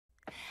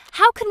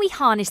How can we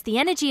harness the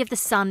energy of the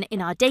sun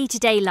in our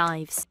day-to-day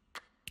lives?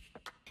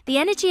 The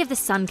energy of the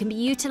sun can be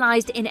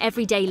utilised in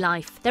everyday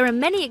life. There are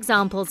many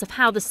examples of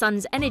how the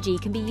sun's energy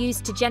can be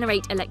used to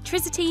generate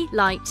electricity,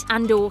 light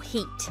and/or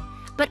heat.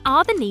 But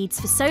are the needs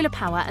for solar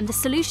power and the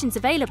solutions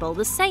available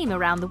the same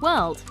around the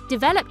world?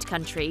 Developed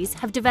countries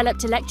have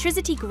developed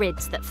electricity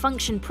grids that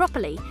function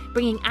properly,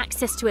 bringing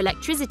access to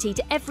electricity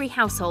to every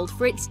household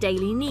for its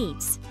daily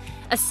needs.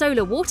 A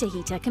solar water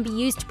heater can be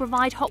used to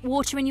provide hot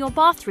water in your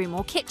bathroom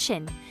or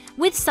kitchen.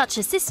 With such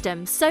a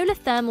system, solar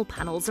thermal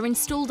panels are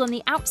installed on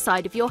the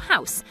outside of your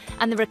house,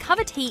 and the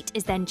recovered heat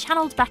is then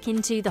channeled back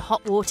into the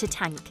hot water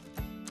tank.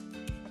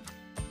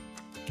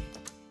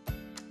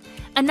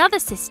 Another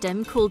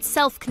system, called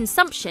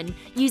self-consumption,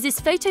 uses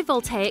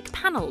photovoltaic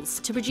panels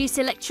to produce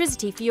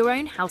electricity for your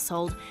own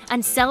household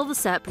and sell the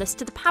surplus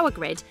to the power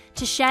grid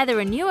to share the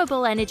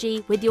renewable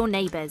energy with your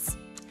neighbours.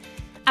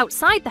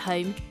 Outside the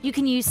home, you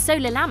can use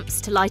solar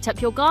lamps to light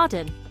up your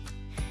garden.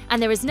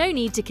 And there is no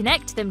need to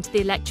connect them to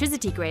the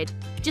electricity grid,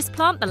 just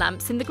plant the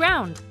lamps in the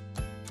ground.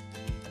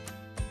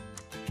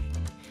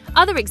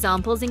 Other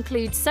examples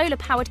include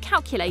solar-powered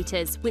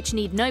calculators, which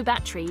need no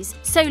batteries,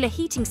 solar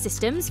heating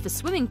systems for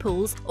swimming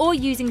pools, or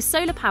using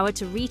solar power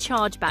to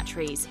recharge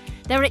batteries.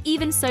 There are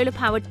even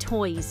solar-powered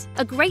toys,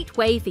 a great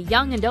way for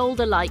young and old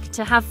alike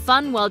to have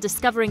fun while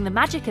discovering the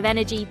magic of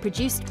energy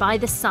produced by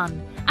the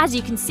sun. As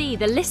you can see,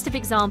 the list of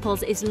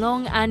examples is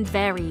long and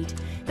varied.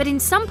 But in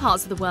some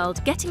parts of the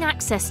world, getting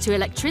access to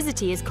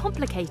electricity is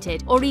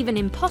complicated or even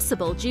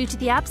impossible due to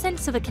the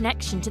absence of a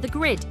connection to the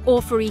grid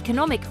or for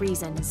economic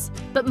reasons.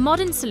 But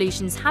modern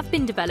solutions have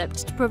been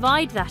developed to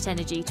provide that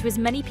energy to as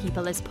many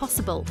people as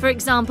possible. For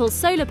example,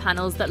 solar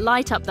panels that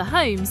light up the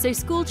home so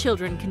school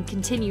children can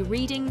continue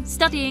reading,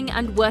 studying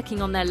and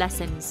working on their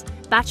lessons.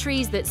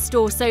 Batteries that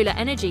store solar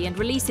energy and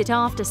release it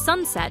after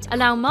sunset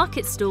allow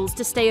market stalls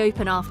to stay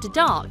open after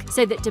dark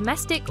so that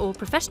domestic or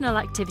professional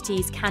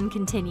activities can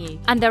continue.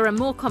 And there are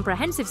more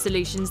comprehensive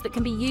solutions that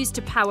can be used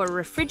to power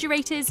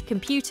refrigerators,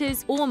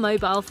 computers or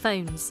mobile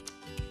phones.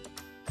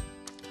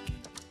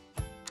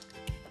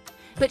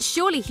 But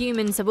surely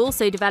humans have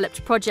also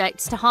developed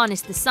projects to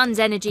harness the sun's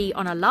energy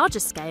on a larger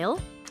scale?